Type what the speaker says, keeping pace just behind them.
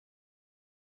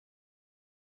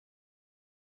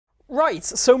Right,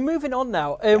 so moving on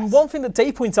now. One thing that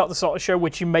Dave points out at the start of the show,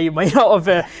 which you may or may not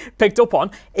have picked up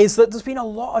on, is that there's been a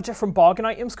lot of different bargain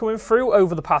items coming through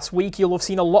over the past week. You'll have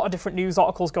seen a lot of different news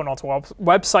articles going onto our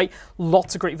website,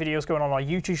 lots of great videos going on our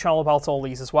YouTube channel about all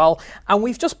these as well. And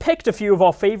we've just picked a few of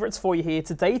our favourites for you here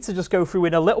today to just go through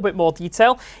in a little bit more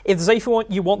detail. If there's anything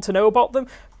you want to know about them,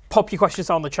 pop your questions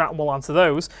down in the chat and we'll answer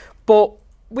those. But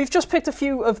we've just picked a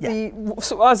few of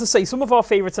so as I say, some of our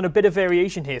favourites and a bit of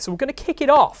variation here. So we're going to kick it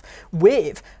off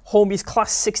with Hornby's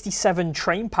Class 67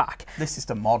 train pack. This is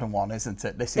the modern one, isn't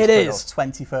it? This is for those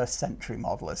 21st century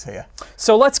modelers here.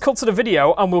 So let's cut to the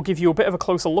video and we'll give you a bit of a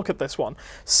closer look at this one.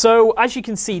 So as you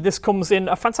can see, this comes in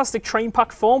a fantastic train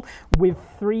pack form with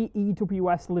 3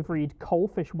 EWS liveried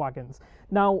coalfish wagons.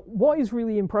 Now, what is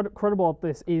really incredible about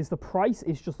this is the price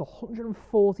is just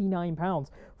 £149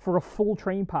 for a full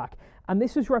train pack. And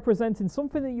this is representing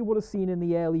something that you would have seen in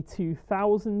the early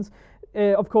 2000s.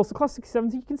 Of course, the Class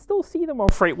 67s, you can still see them on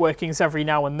freight workings every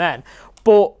now and then,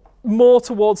 but more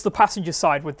towards the passenger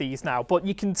side with these now. But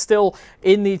you can still,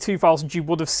 in the 2000s, you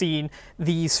would have seen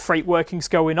these freight workings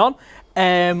going on.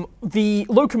 The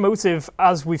locomotive,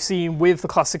 as we've seen with the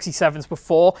Class 67s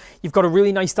before, you've got a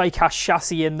really nice die-cast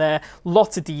chassis in there,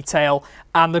 lots of detail,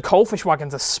 and the coalfish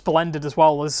wagons are splendid as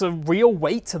well. There's a real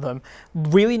weight to them,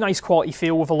 really nice quality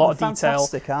feel with a lot of detail,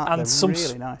 and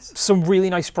some really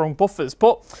nice sprung buffers.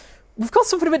 But we've got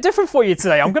something a bit different for you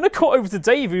today. I'm going to cut over to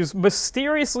Dave, who's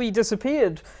mysteriously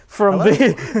disappeared from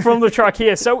the track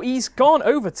here. So he's gone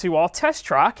over to our test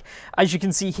track, as you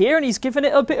can see here, and he's given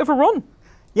it a bit of a run.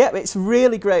 Yeah, it's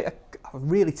really great. I'm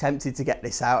really tempted to get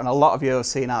this out, and a lot of you have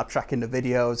seen our track in the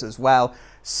videos as well.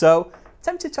 So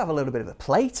tempted to have a little bit of a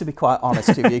play, to be quite honest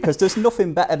with you, because there's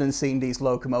nothing better than seeing these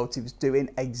locomotives doing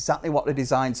exactly what they're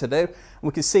designed to do. And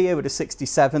we can see here with the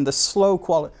 67, the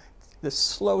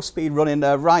slow speed running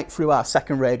there right through our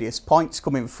second radius points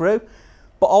coming through,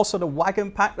 but also the wagon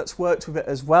pack that's worked with it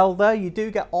as well there. You do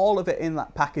get all of it in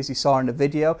that pack as you saw in the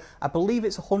video. I believe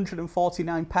it's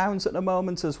 £149 at the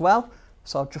moment as well.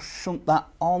 So I'll just shunt that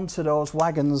onto those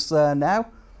wagons there now.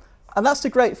 And that's the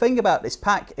great thing about this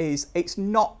pack, is it's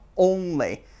not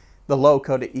only the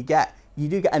loco that you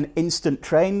do get an instant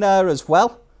train there as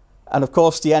well. And of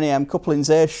course the NEM couplings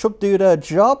here should do their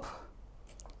job.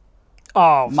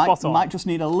 Oh, spot on. Might just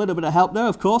need a little bit of help there,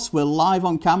 of course. We're live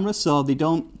on camera, so they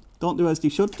don't do as they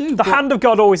should do. The hand of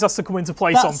God always has to come into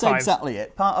play sometimes. That's exactly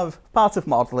it, part of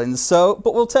modelling. So,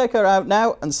 but we'll take her out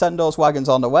now and send those wagons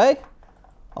on the way.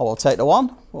 Oh, we'll take the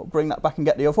one, we'll bring that back and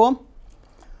get the other one.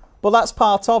 But that's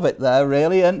part of it there,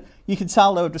 really, and you can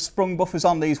tell there were just sprung buffers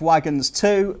on these wagons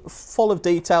too, full of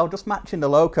detail, just matching the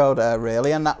loco there,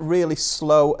 really, and that really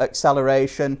slow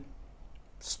acceleration,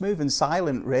 smooth and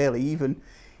silent, really,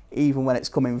 even when it's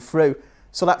coming through.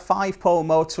 So that 5-pole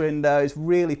motor in there is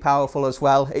really powerful as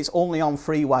well. It's only on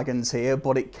 3 wagons here,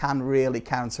 but it can really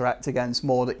counteract against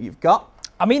more that you've got.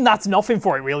 I mean, that's nothing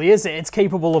for it really, is it? It's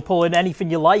capable of pulling anything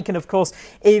you like. And of course,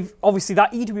 if obviously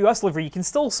that EWS livery, you can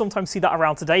still sometimes see that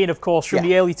around today. And of course, from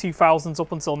the early 2000s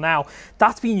up until now,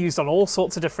 that's been used on all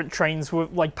sorts of different trains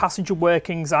with like passenger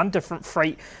workings and different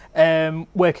freight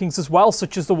workings as well,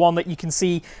 such as the one that you can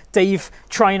see Dave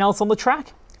trying out on the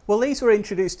track. Well, these were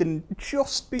introduced in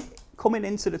coming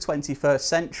into the 21st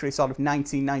century, sort of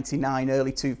 1999,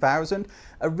 early 2000.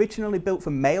 Originally built for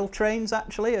mail trains,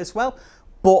 actually, as well.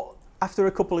 But after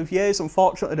a couple of years,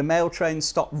 unfortunately, the mail trains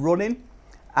stopped running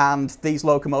and these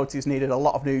locomotives needed a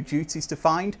lot of new duties to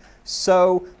find.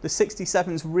 So the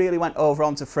 67s really went over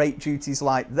onto freight duties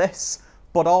like this,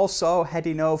 but also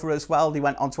heading over as well, they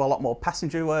went onto a lot more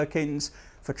passenger workings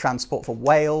for transport for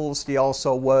Wales. They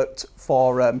also worked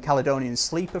for Caledonian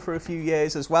Sleeper for a few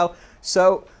years as well.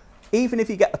 So even if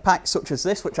you get the pack such as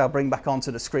this, which I'll bring back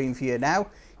onto the screen for you now,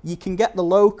 you can get the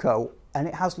loco and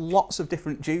it has lots of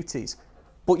different duties.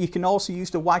 But you can also use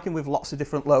the wagon with lots of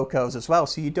different locos as well,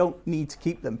 so you don't need to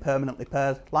keep them permanently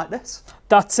paired like this.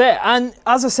 That's it, and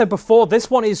as I said before,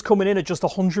 this one is coming in at just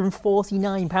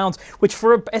 £149, which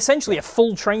for essentially a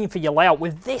full train for your layout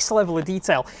with this level of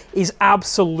detail is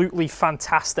absolutely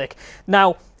fantastic.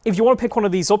 Now, if you want to pick one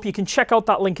of these up, you can check out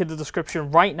that link in the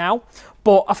description right now.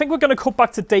 But I think we're going to cut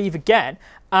back to Dave again.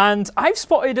 And I've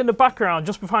spotted in the background,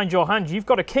 just behind your hand, you've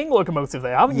got a King locomotive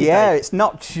there, haven't you, Yeah, Dave? It's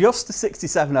not just the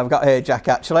 67 I've got here, Jack,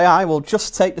 actually. I will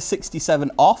just take the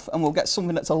 67 off and we'll get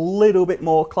something that's a little bit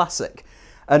more classic.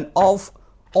 And of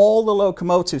all the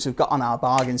locomotives we've got on our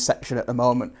bargain section at the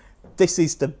moment, This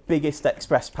is the biggest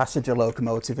express passenger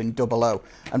locomotive in 00,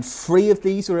 and 3 of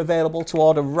these are available to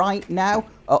order right now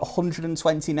at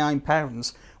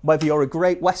 £129. Whether you're a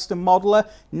Great Western modeller,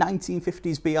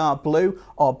 1950s BR Blue,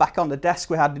 or back on the desk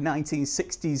we had the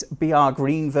 1960s BR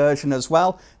Green version as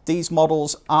well, these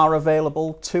models are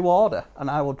available to order,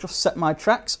 and I will just set my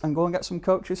tracks and go and get some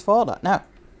coaches for that now.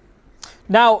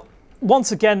 Now,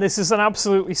 once again, this is an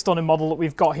absolutely stunning model that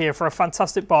we've got here for a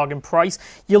fantastic bargain price.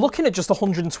 You're looking at just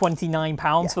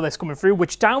 £129 for this coming through,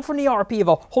 which down from the RP of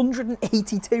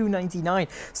 £182.99.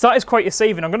 So that is quite a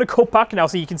saving. I'm going to cut back now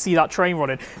so you can see that train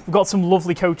running. We've got some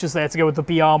lovely coaches there to go with the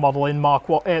BR model in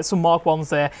some Mark 1s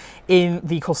there in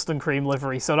the custom cream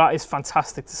livery. So that is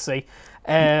fantastic to see.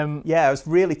 Yeah, I was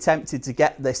really tempted to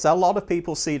get this. A lot of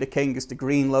people see the King as the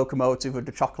green locomotive with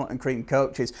the chocolate and cream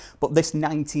coaches, but this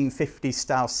 1950s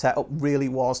style setup really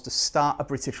was the start of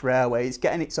British Railways,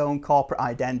 getting its own corporate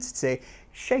identity,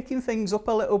 shaking things up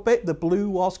a little bit. The blue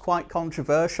was quite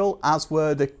controversial, as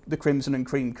were the crimson and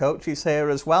cream coaches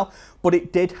here as well, but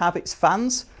it did have its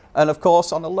fans. And of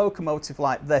course, on a locomotive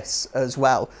like this as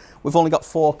well, we've only got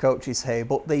 4 coaches here,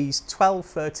 but these 12,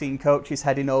 13 coaches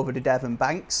heading over the Devon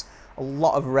banks, a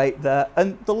lot of rate there,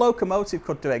 and the locomotive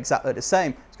could do exactly the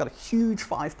same. It's got a huge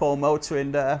 5-pole motor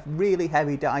in there, really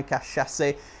heavy die-cast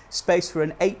chassis, space for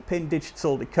an 8-pin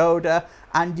digital decoder,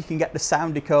 and you can get the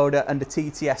sound decoder and the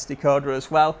TTS decoder as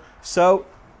well. So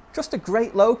just a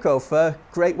great loco for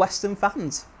Great Western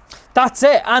fans. That's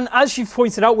it, and as you've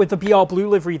pointed out with the BR Blue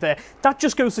livery there, that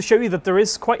just goes to show you that there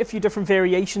is quite a few different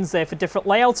variations there for different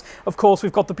layouts. Of course,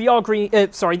 we've got the BR Green,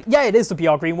 it is the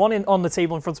BR Green one on the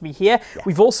table in front of me here. Yeah.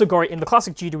 We've also got it in the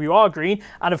classic GWR Green,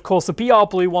 and of course the BR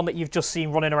Blue one that you've just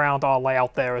seen running around our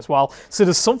layout there as well. So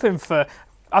there's something for,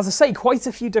 as I say, quite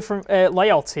a few different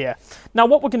layouts here. Now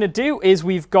what we're going to do is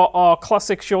we've got our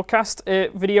classic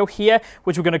shortcast video here,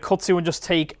 which we're going to cut to and just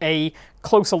take a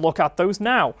closer look at those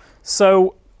now.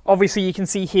 So obviously you can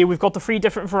see here we've got the 3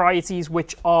 different varieties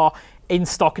which are in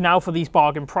stock now for these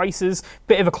bargain prices.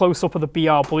 Bit of a close-up of the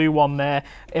BR Blue one there,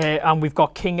 and we've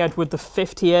got King Edward V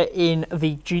here in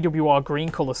the GWR Green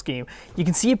colour scheme. You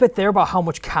can see a bit there about how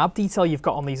much cab detail you've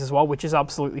got on these as well, which is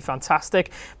absolutely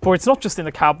fantastic. But it's not just in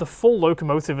the cab, the full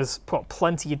locomotive has got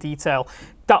plenty of detail.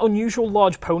 That unusual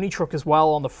large pony truck as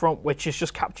well on the front, which is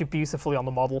just captured beautifully on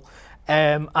the model.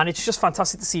 And it's just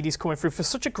fantastic to see these coming through for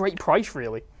such a great price,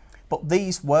 really. But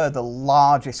these were the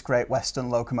largest Great Western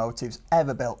locomotives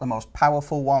ever built, the most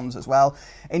powerful ones as well,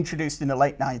 introduced in the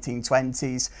late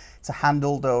 1920s to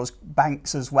handle those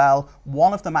banks as well.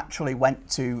 One of them actually went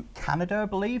to Canada, I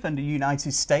believe, and the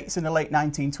United States in the late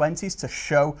 1920s to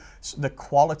show the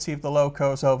quality of the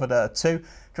locos over there too,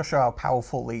 just show how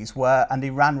powerful these were, and they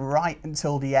ran right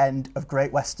until the end of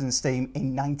Great Western Steam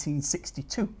in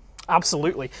 1962.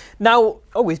 Absolutely. Now,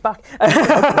 oh, he's back.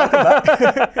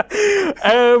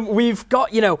 We've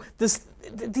got, you know,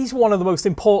 these are one of the most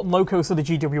important locos of the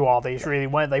GWR days, really,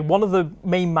 weren't they? One of the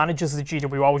main managers of the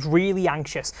GWR was really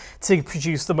anxious to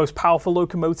produce the most powerful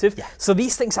locomotive. Yeah. So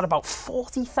these things had about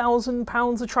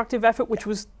 £40,000 of tractive effort, which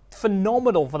was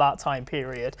phenomenal for that time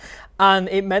period. And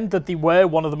it meant that they were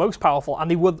one of the most powerful, and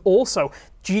they were also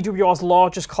GWR's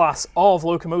largest class of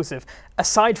locomotive,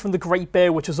 aside from the Great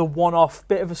Bear, which was a one-off,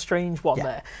 bit of a strange one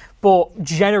there. But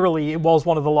generally, it was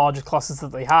one of the largest classes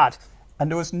that they had.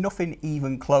 And there was nothing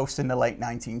even close in the late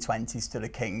 1920s to the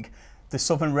King. The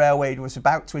Southern Railway was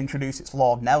about to introduce its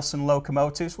Lord Nelson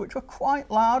locomotives, which were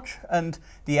quite large, and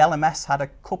the LMS had a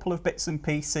couple of bits and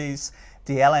pieces.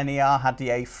 The LNER had the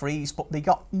A3s, but they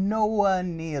got nowhere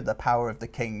near the power of the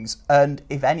Kings. And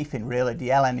if anything, really, the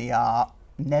LNER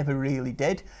never really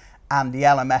did. And the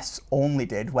LMS only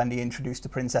did when they introduced the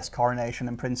Princess Coronation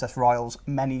and Princess Royals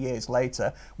many years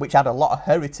later, which had a lot of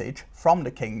heritage from the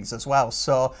Kings as well.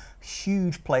 So,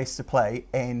 huge place to play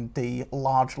in the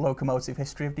large locomotive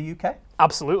history of the UK.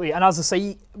 Absolutely. And as I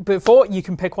say before, you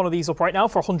can pick one of these up right now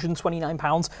for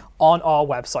 £129 on our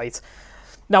website.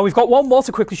 Now, we've got one more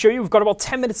to quickly show you. We've got about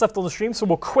 10 minutes left on the stream, so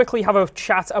we'll quickly have a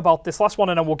chat about this last one,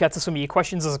 and then we'll get to some of your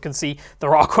questions. As I can see,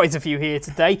 there are quite a few here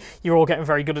today. You're all getting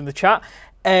very good in the chat.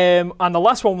 And the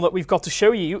last one that we've got to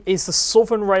show you is the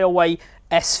Southern Railway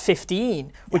S15,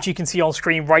 which you can see on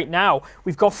screen right now.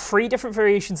 We've got 3 different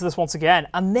variations of this once again,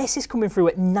 and this is coming through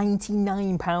at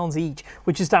 £99 each,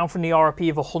 which is down from the RRP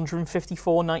of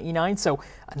 £154.99, so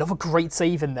another great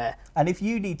save in there. And if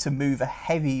you need to move a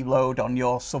heavy load on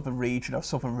your Southern Region or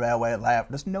Southern Railway layout,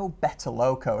 there's no better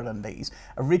loco than these.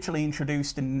 Originally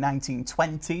introduced in the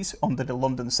 1920s under the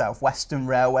London South Western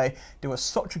Railway, they were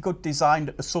such a good design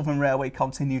that the Southern Railway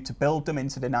continued to build them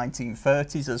into the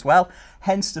 1930s as well,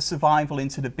 hence the survival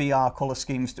into the BR colour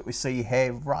schemes that we see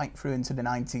here right through into the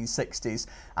 1960s,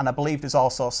 and I believe there's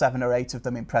also 7 or 8 of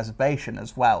them in preservation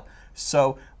as well.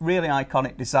 So really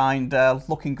iconic design,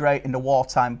 looking great in the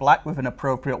wartime black with an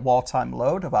appropriate wartime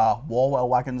load of our Warwell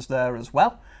wagons there as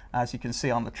well, as you can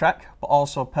see on the track, but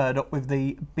also paired up with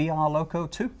the BR loco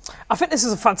too. I think this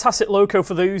is a fantastic loco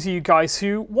for those of you guys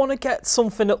who want to get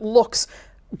something that looks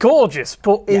gorgeous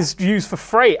but is used for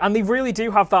freight, and they really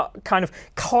do have that kind of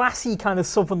classy kind of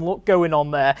southern look going on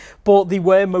there, but they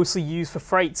were mostly used for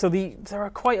freight, so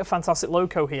they're quite a fantastic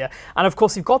loco here. And of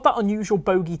course you've got that unusual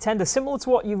bogey tender similar to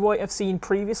what you might have seen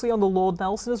previously on the Lord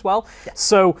Nelson as well.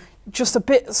 So just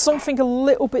something a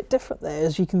little bit different there,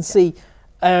 as you can see.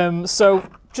 So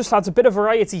just adds a bit of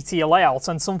variety to your layout,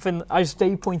 and something, as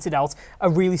Dave pointed out, a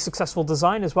really successful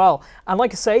design as well. And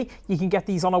like I say, you can get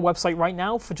these on our website right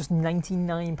now for just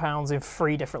 £99 in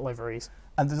 3 different liveries.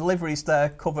 And the liveries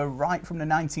there cover right from the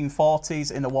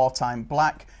 1940s in the wartime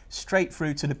black, straight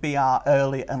through to the BR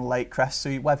early and late crest.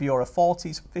 So whether you're a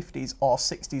 40s, 50s or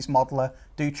 60s modeller,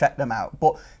 do check them out.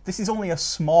 But this is only a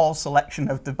small selection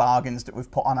of the bargains that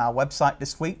we've put on our website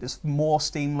this week. There's more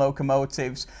steam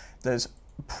locomotives, there's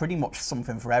pretty much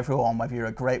something for everyone, whether you're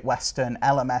a Great Western,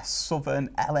 LMS, Southern,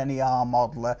 LNER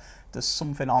modeller, there's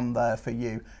something on there for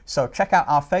you. So check out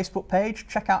our Facebook page,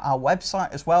 check out our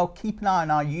website as well, keep an eye on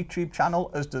our YouTube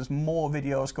channel as there's more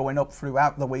videos going up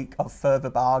throughout the week of further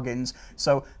bargains.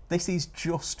 So this is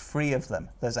just 3 of them.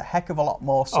 There's a heck of a lot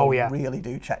more, so really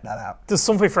do check that out. There's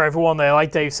something for everyone there.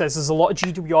 Like Dave says, there's a lot of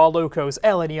GWR locos,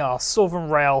 LNER, Southern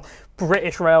Rail,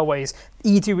 British Railways,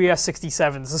 EWS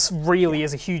 67s. This really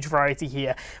is a huge variety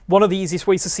here. One of the easiest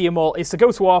ways to see them all is to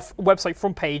go to our website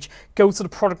front page, go to the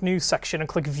product news section and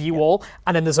click view all,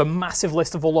 and then there's a massive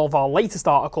list of all of our latest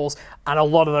articles, and a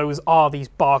lot of those are these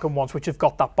bargain ones which have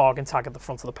got that bargain tag at the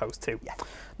front of the post too.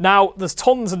 Now, there's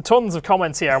tons and tons of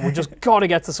comments here, and we've just got to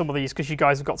get to some of these because you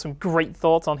guys have got some great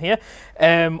thoughts on here.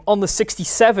 On the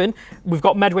 67, we've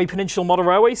got Medway Peninsula Model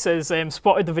Railway says,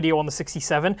 spotted the video on the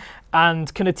 67,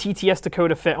 and can a TTS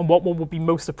decoder fit, and what one would be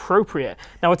most appropriate?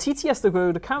 Now, a TTS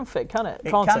decoder can fit, can it?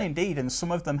 It can indeed, and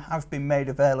some of them have been made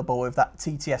available with that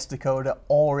TTS decoder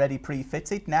already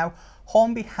pre-fitted. Now,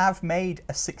 Hornby have made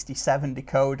a 67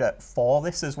 decoder for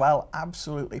this as well,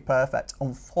 absolutely perfect.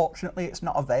 Unfortunately, it's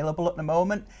not available at the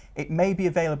moment. It may be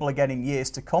available again in years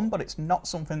to come, but it's not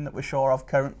something that we're sure of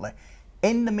currently.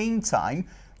 In the meantime,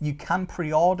 you can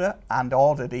pre-order and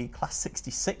order the Class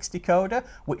 66 decoder,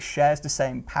 which shares the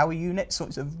same power unit, so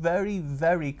it's a very,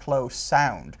 very close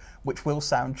sound, which will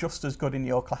sound just as good in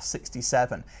your Class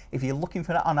 67. If you're looking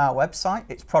for that on our website,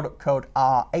 it's product code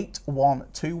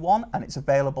R8121, and it's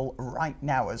available right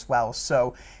now as well.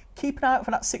 So keep an eye out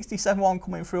for that 67 one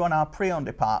coming through on our pre-owned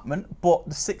department, but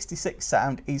the 66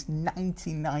 sound is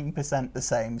 99% the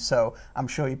same, so I'm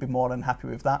sure you'd be more than happy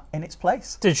with that in its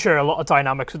place. Did share a lot of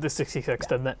dynamics with the 66,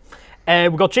 didn't it?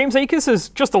 We've got James Akers says,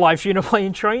 just a live stream of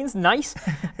playing trains, nice.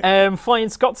 Flying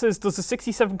Scott says, does the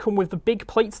 67 come with the big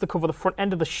plates to cover the front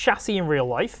end of the chassis in real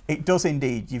life? It does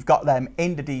indeed. You've got them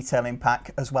in the detailing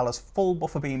pack, as well as full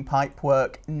buffer beam pipe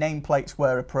work, nameplates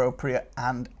where appropriate,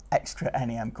 and extra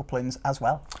NEM couplings as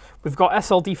well. We've got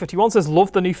SLD51 says,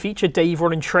 love the new feature, Dave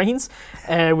running trains.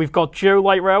 We've got Joe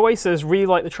Light Railway says, really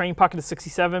like the train pack of the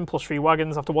 67 plus 3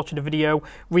 wagons after watching the video.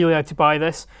 Really like to buy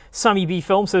this. Sammy B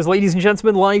Film says, ladies and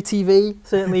gentlemen, live TV.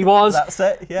 Certainly was. That's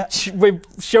it, yeah.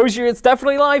 Shows you it's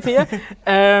definitely live here.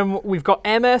 We've got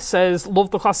Emma says,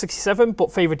 love the Class 67,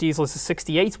 but favourite diesel is the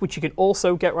 68, which you can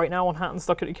also get right now on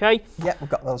hattonstock.uk. Yeah, we've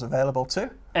got those available too.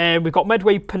 We've got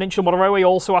Medway Peninsula Model Railway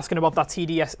also asking about that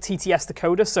TTS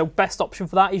decoder, so best option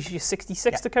for that is your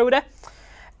 66 decoder.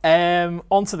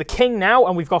 Onto the King now,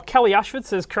 and we've got Kelly Ashford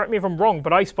says, correct me if I'm wrong,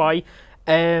 but I spy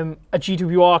a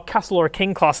GWR Castle or a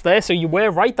King class there, so you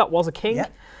were right, that was a King. Yeah.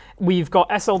 We've got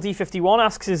SLD51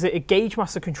 asks, is it a Gauge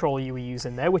Master controller you were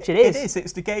using there, which it is. It is,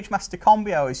 it's the Gauge Master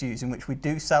combi I was using, which we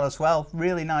do sell as well.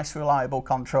 Really nice, reliable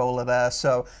controller there,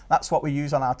 so that's what we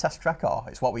use on our test track, or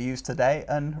it's what we use today,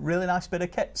 and really nice bit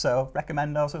of kit, so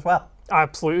recommend those as well.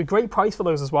 Absolutely, great price for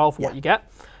those as well for what you get.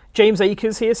 James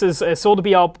Akers here says, saw the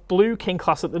BR Blue King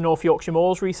class at the North Yorkshire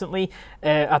Moors recently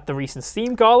at the recent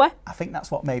Steam Gala. I think that's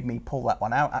what made me pull that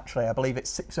one out, actually. I believe it's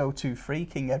 6023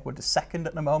 King Edward II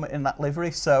at the moment in that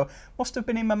livery, so must have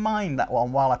been in my mind, that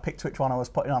one, while I picked which one I was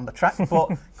putting on the track, but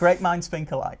great minds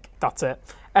think alike. That's it.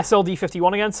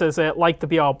 SLD51 again says, like the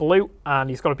BR Blue, and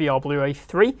he's got a BR Blue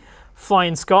A3.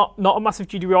 Flying Scott, not a massive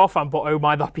GWR fan, but oh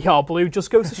my, that BR Blue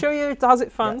just goes to show you it has it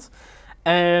fans. Yeah.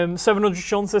 700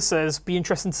 Shunter says, be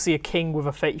interesting to see a King with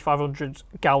a 3,500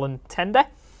 gallon tender.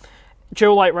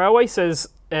 Joe Light Railway says,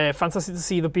 Fantastic to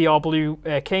see the BR Blue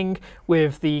King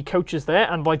with the coaches there,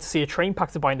 and I'd like to see a train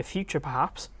pack to buy in the future,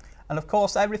 perhaps. And of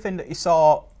course, everything that you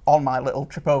saw on my little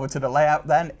trip over to the layout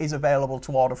then is available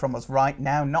to order from us right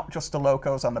now, not just the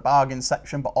locos on the bargain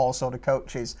section, but also the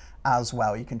coaches as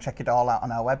well. You can check it all out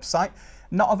on our website.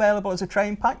 Not available as a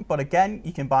train pack, but again,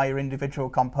 you can buy your individual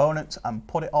components and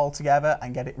put it all together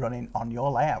and get it running on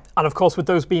your layout. And of course, with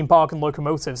those being bargain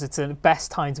locomotives, it's the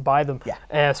best time to buy them,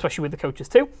 especially with the coaches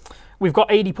too. We've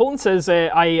got AD Pullen says,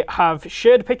 I have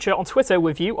shared a picture on Twitter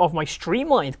with you of my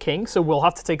streamlined King, so we'll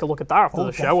have to take a look at that after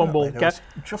the show. And we'll get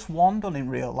just one done in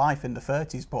real life in the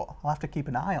 30s, but I'll have to keep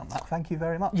an eye on that. Thank you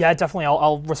very much. Yeah, definitely.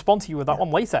 I'll respond to you with that one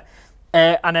later.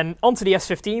 And then onto the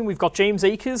S15, we've got James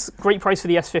Akers. Great price for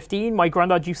the S15. My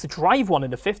granddad used to drive one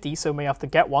in the 50s, so may have to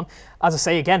get one. As I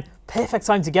say again, perfect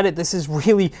time to get it. This is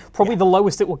really probably the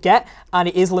lowest it will get, and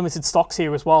it is limited stocks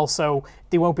here as well, so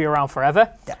they won't be around forever.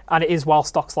 And it is while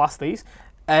stocks last these.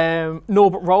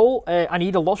 Norbert Roll, I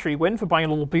need a lottery win for buying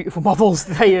little beautiful models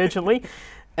today urgently.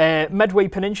 Medway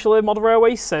Peninsula Model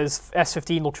Railway says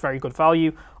S15 looks very good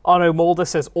value. Arno Mulder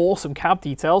says awesome cab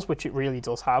details, which it really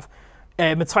does have.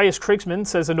 Matthias Krigsman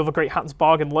says another great Hatton's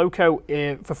bargain loco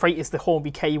for freight is the Hornby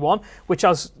K1, which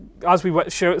as we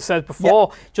said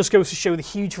before, just goes to show the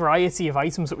huge variety of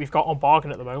items that we've got on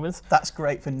bargain at the moment. That's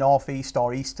great for northeast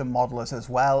or eastern modelers as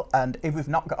well. And if we've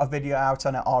not got a video out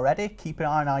on it already, keep an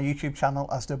eye on our YouTube channel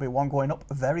as there'll be one going up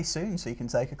very soon, so you can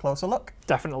take a closer look.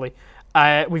 Definitely.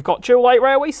 We've got Joe Light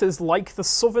Railway says, like the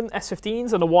Southern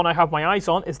S15s, and the one I have my eyes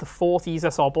on is the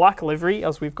 40s SR Black livery,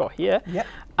 as we've got here.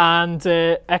 And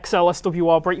XL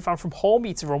SWR brake van from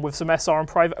Hornby to run with some SR and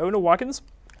private owner wagons.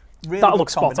 Really that good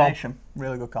looks spot on.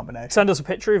 Really good combination. Send us a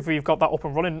picture if we've got that up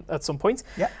and running at some point.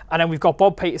 And then we've got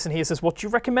Bob Peterson here says, what do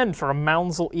you recommend for a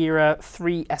Mounsell era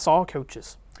 3 SR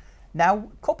coaches? Now,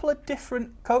 a couple of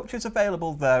different coaches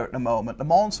available there at the moment. The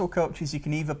Mounsell coaches, you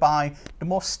can either buy the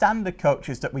more standard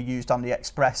coaches that we used on the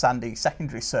express and the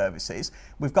secondary services.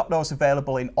 We've got those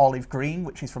available in olive green,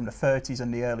 which is from the 30s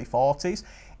and the early 40s.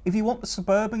 If you want the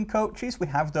suburban coaches, we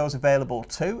have those available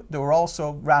too. They were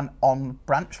also ran on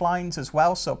branch lines as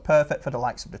well, so perfect for the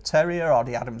likes of the Terrier or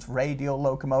the Adams radial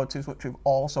locomotives, which we've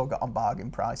also got on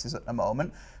bargain prices at the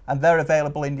moment. And they're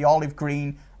available in the olive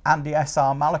green and the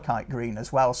SR Malachite green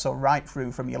as well, so right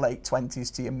through from your late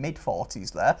 20s to your mid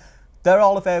 40s there. They're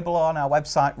all available on our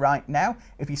website right now.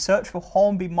 If you search for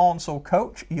Hornby Mounsell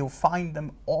coach, you'll find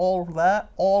them all there,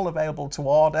 all available to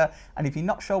order. And if you're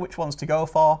not sure which ones to go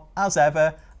for, as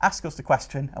ever, ask us the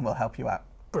question and we'll help you out.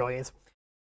 Brilliant.